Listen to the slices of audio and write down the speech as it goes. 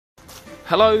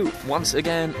Hello once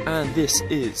again, and this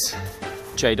is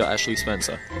J. Ashley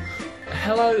Spencer.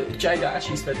 Hello, J.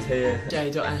 Ashley Spencer here.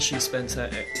 J. Ashley Spencer.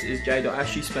 This is J.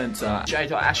 Ashley Spencer. J.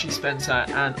 Ashley Spencer,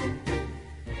 and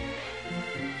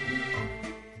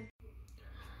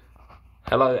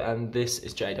hello, and this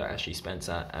is J. Ashley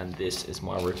Spencer, and this is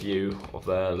my review of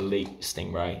the Elite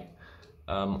Stingray.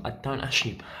 I don't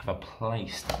actually have a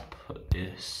place to put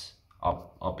this.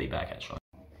 I'll be back actually.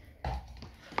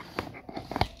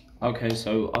 Okay,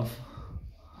 so I've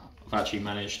actually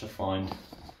managed to find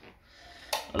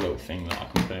a little thing that I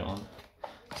can put it on.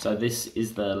 So this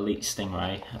is the Elite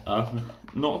Stingray.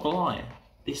 Not gonna lie,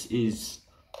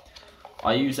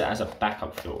 I use it as a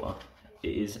backup filter.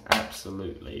 It is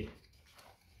absolutely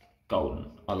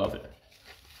golden. I love it.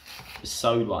 It's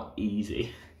so like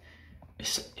easy.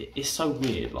 It's so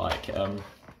weird. Like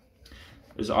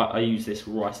I use this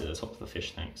right at the top of the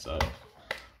fish tank, so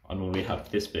I normally have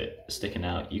this bit sticking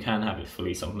out. You can have it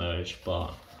fully submerged,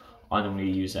 but I normally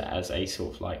use it as a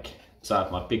sort of like, so I have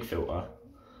my big filter,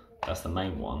 that's the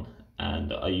main one,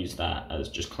 and I use that as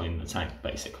just cleaning the tank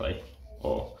basically,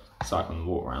 or cycling the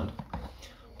water around.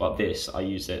 But this, I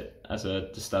use it as a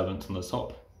disturbance on the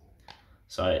top,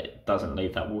 so it doesn't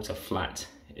leave that water flat.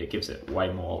 It gives it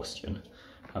way more oxygen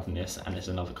having this, and it's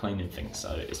another cleaning thing,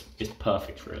 so it's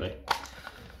perfect really.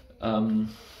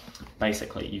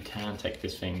 Basically, you can take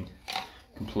this thing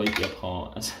completely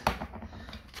apart,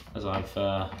 as I've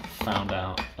found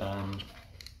out.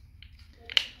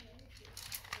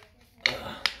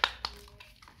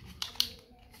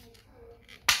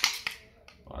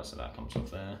 Right, so that comes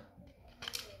off there.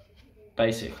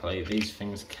 Basically, these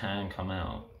things can come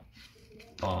out,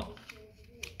 but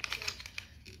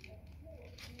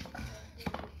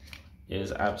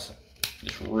it's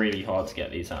really hard to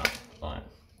get these out. Like,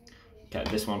 okay,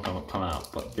 this one can't come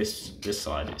out, but this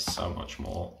side is so much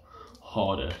more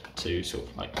harder to sort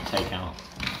of like take out.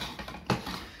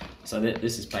 So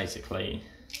this is basically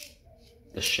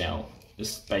the shell.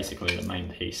 This is basically the main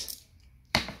piece.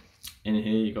 In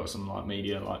here you've got some like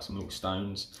media, like some little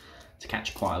stones to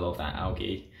catch quite a lot of that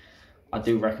algae. I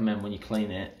do recommend when you clean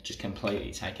it, just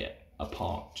completely take it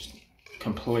apart, just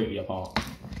completely apart.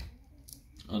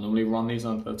 I normally run these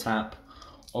under the tap,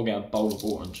 or get a bowl of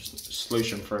water and just sluice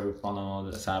them through, run them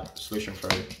under the tap, sluice them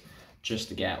through, just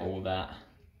to get all that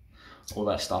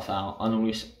stuff out. I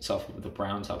normally suffer with the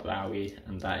brown type of algae,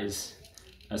 and that's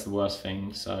the worst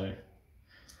thing, so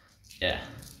yeah.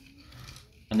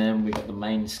 And then we got the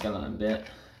main skeleton bit.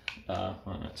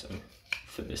 Right, so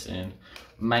fit this in.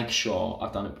 Make sure,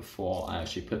 I've done it before, I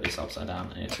actually put this upside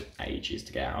down and it took ages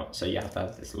to get out, so you have to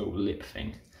have this little lip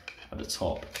thing at the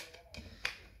top.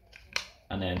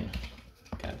 And then,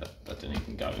 okay, that didn't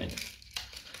even go in.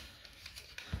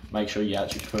 Make sure you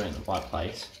actually put it in the right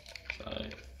place, so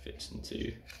it fits into,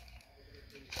 it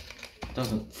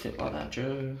doesn't fit like that,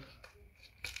 Joe.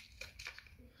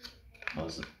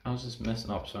 How's this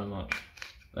messing up so much?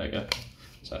 There you go.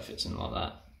 So it fits in like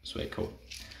that. Sweet, cool.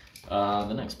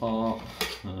 The next part,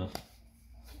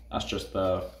 that's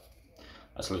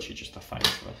literally just a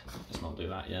face. Let's not do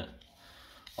that yet.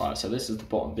 Alright, so this is the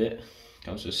bottom bit.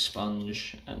 Comes with a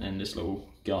sponge and then this little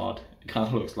guard. It kind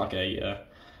of looks like a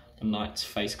knight's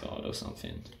face guard or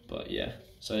something, but yeah.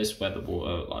 So this is where the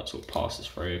water like sort of passes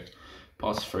through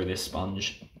this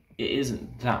sponge. It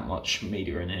isn't that much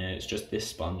media in here. It's just this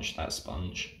sponge, that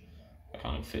sponge. It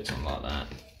kind of fits on like that,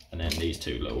 and then these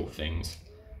two little things.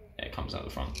 Yeah, it comes out the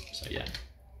front. So yeah.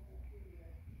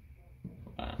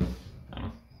 Hang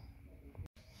on.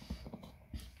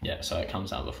 Yeah, so it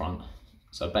comes out the front.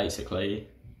 So basically,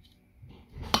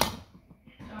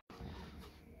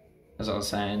 as I was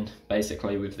saying,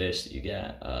 basically with this you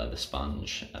get the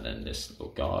sponge and then this little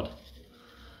guard,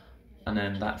 and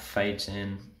then that fades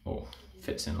in or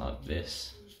fits in like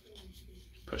this.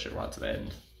 Push it right to the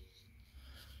end.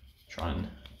 Try and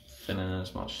fill in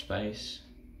as much space.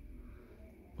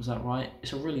 Was that right?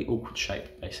 It's a really awkward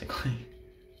shape basically.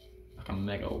 Like a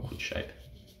mega awkward shape.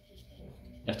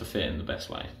 You have to fit it in the best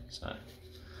way, so I'll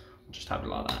just have it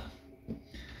like that.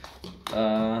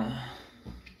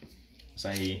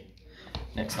 Say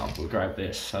next up we'll grab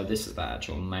this. So this is the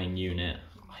actual main unit.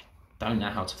 I don't know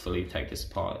how to fully take this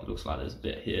apart. It looks like there's a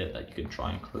bit here that you can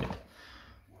try and clip,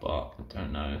 but I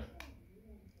don't know.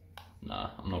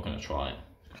 Nah, I'm not gonna try it.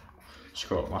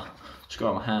 Screw up my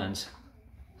hands.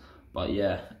 But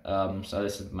yeah, so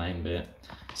this is the main bit.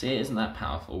 See, it isn't that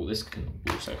powerful. This can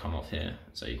also come off here,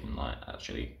 so you can like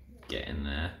actually get in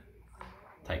there,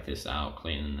 take this out,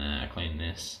 clean in there, clean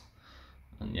this,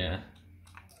 and yeah.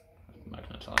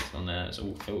 Magnetized on there, as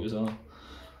all filters are.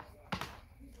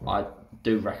 I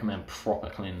do recommend proper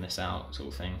cleaning this out, sort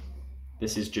of thing.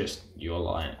 This is just your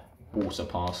like water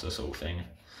passer sort of thing.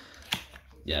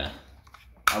 Yeah,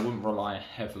 I wouldn't rely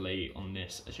heavily on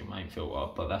this as your main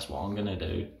filter, but that's what I'm gonna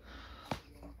do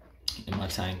in my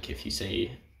tank. If you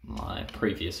see my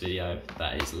previous video,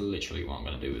 that is literally what I'm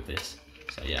gonna do with this.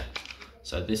 So yeah,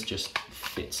 so this just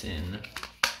fits in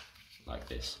like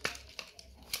this,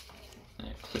 and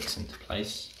it clicks into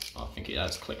place. I think it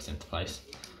has clicked into place,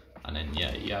 and then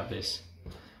yeah, you have this.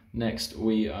 Next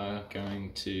we are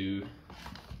going to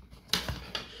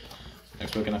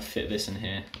we're going to fit this in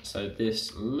here. So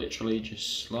this literally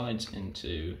just slides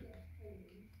into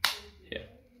here,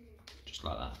 just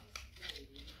like that.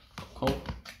 Cool.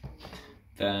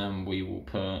 Then we'll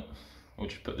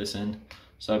just put this in.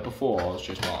 So before I was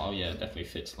just like, oh yeah, it definitely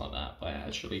fits like that, but it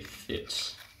actually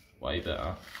fits way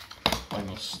better, way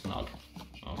more snug.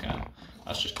 Okay,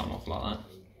 that's just come off like that.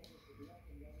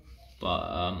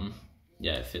 But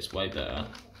yeah, it fits way better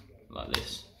like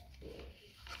this.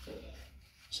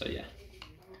 So yeah.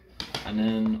 And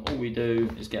then all we do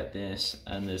is get this,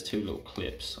 and there's two little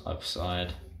clips either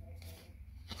side.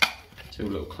 Two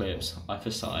little clips either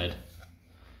side.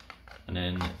 And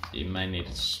then you may need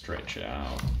to stretch it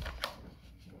out.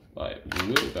 But we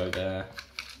will go there.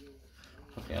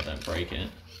 Hopefully I don't break it.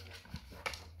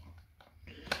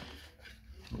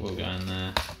 We'll go in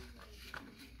there.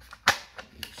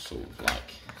 Sort of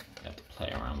like, you have to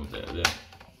play around with it a bit.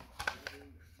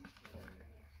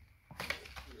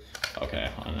 Okay,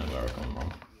 I know where I've gone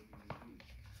wrong.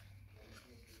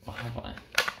 Or have I?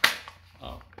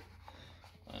 Oh.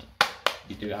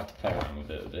 You do have to play around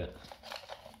with it a bit.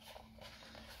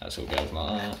 That's all goes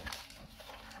like that.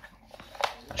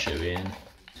 That should be in.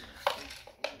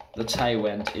 The tail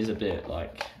end is a bit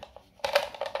like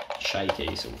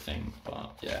shaky sort of thing,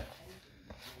 but yeah.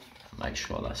 Make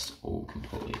sure that's all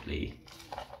completely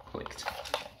clicked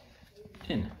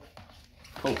in.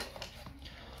 Cool.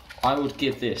 I would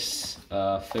give this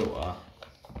filter,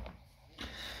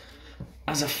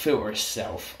 as a filter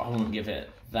itself, I wouldn't give it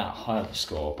that high of a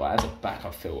score, but as a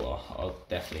backup filter, I'll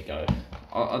definitely go,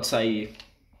 I'd say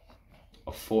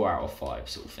a 4 out of 5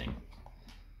 sort of thing,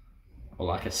 or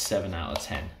like a 7 out of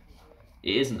 10.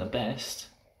 It isn't the best,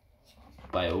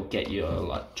 but it'll get your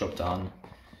like job done.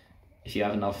 If you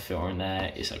have another filter in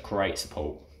there, it's a great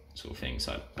support sort of thing,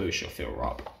 so boost your filter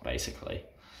up basically.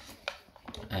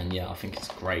 And yeah, I think it's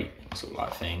a great sort of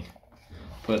like thing.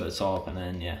 Put it at the top, and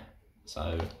then yeah,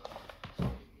 so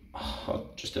I'll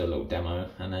just do a little demo,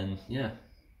 and then yeah.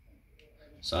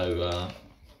 So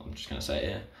I'm just gonna say it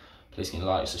here, please can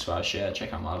like, subscribe, share,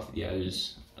 check out my other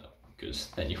videos, because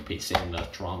then you'll be seeing the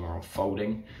drama of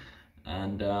folding.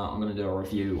 And I'm gonna do a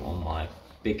review on my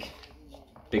big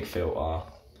filter,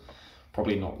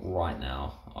 probably not right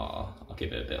now. I'll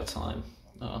give it a bit of time.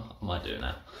 I might do it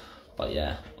now. But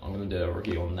yeah, I'm going to do a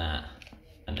review on that,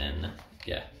 and then,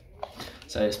 yeah.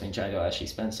 So it's been J.Ashley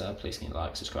Spencer. Please can you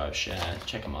like, subscribe, share,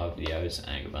 check out my other videos,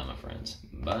 and goodbye my friends.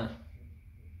 Bye.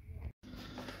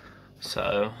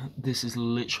 So, this is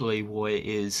literally what it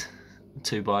is.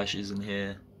 2 bushes in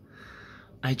here.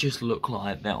 They just look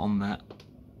like they're on that,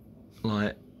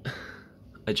 like,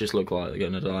 they just look like they're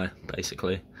going to die,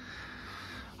 basically.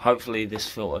 Hopefully this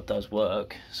filter does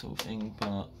work, sort of thing,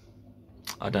 but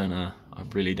I don't know. I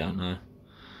really don't know.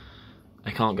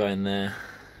 I can't go in there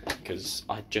because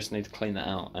I just need to clean that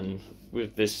out, and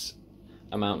with this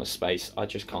amount of space, I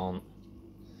just can't.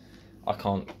 I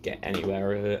can't get anywhere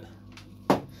with it.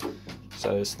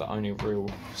 So it's the only real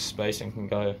space I can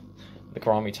go. The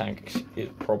Aquarium tank is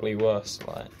probably worse.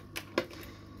 Like,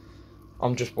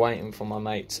 I'm just waiting for my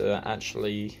mate to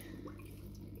actually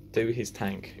do his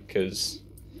tank, because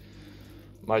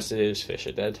most of his fish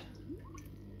are dead.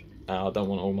 I don't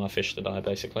want all my fish to die,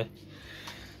 basically.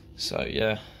 So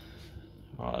yeah,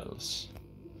 alright, let's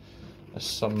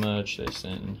submerge this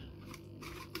in.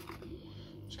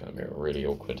 It's going to be a really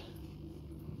awkward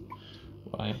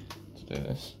way to do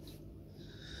this.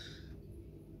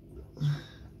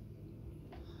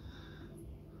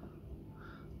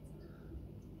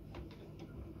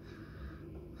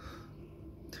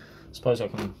 Suppose I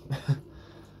can.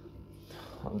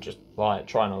 I'm just like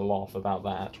trying to laugh about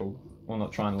that actual. Well,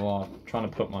 not trying to laugh, trying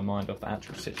to put my mind off the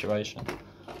actual situation.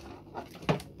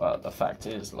 But the fact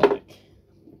is, like,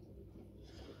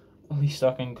 at least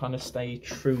I can kind of stay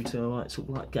true to like sort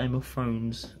of like Game of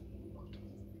Thrones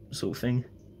sort of thing.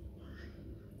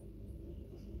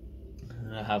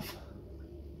 And I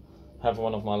have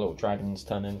one of my little dragons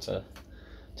turn into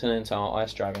our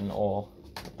ice dragon, or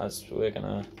as we're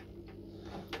gonna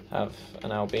have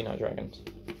an albino dragon.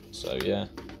 So yeah,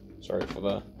 sorry for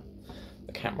the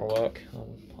camera work.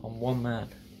 I'm one man.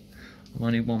 I'm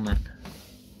only one man.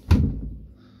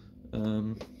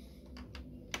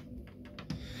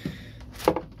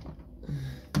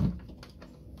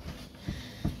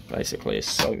 Basically,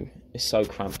 it's so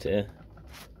cramped here.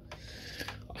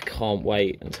 I can't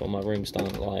wait until my room's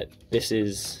done. Like, this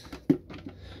is,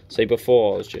 see,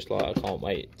 before I was just like, I can't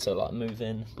wait to like move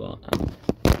in, but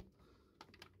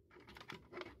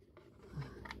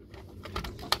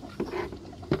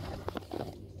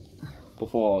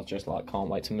before I was just like, can't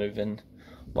wait to move in,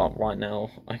 but right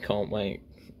now I can't wait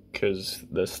because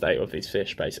the state of these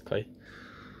fish, basically.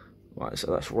 Right, so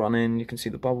that's running. You can see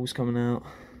the bubbles coming out.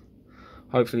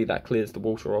 Hopefully that clears the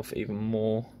water off even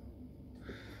more.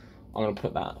 I'm going to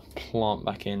put that plant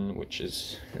back in, which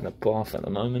is in the bath at the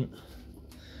moment.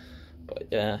 But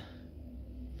yeah,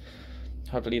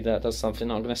 hopefully that does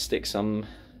something. I'm going to stick some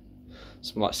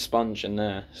like sponge in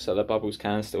there so the bubbles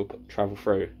can still travel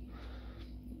through,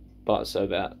 but so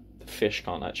that the fish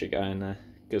can't actually go in there,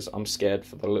 because I'm scared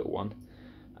for the little one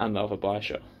and the other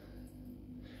bichir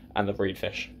and the breed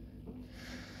fish.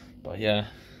 But yeah,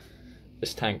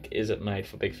 this tank isn't made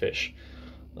for big fish.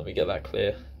 Let me get that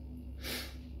clear.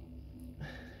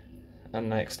 And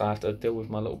next I have to deal with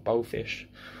my little bowfish,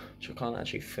 which I can't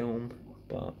actually film,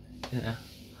 but yeah.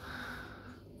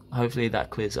 Hopefully that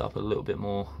clears up a little bit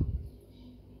more.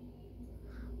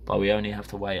 But we only have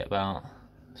to wait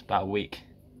it's about a week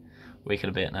and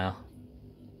a bit now.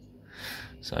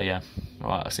 So yeah,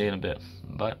 alright, I'll see you in a bit.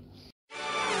 Bye.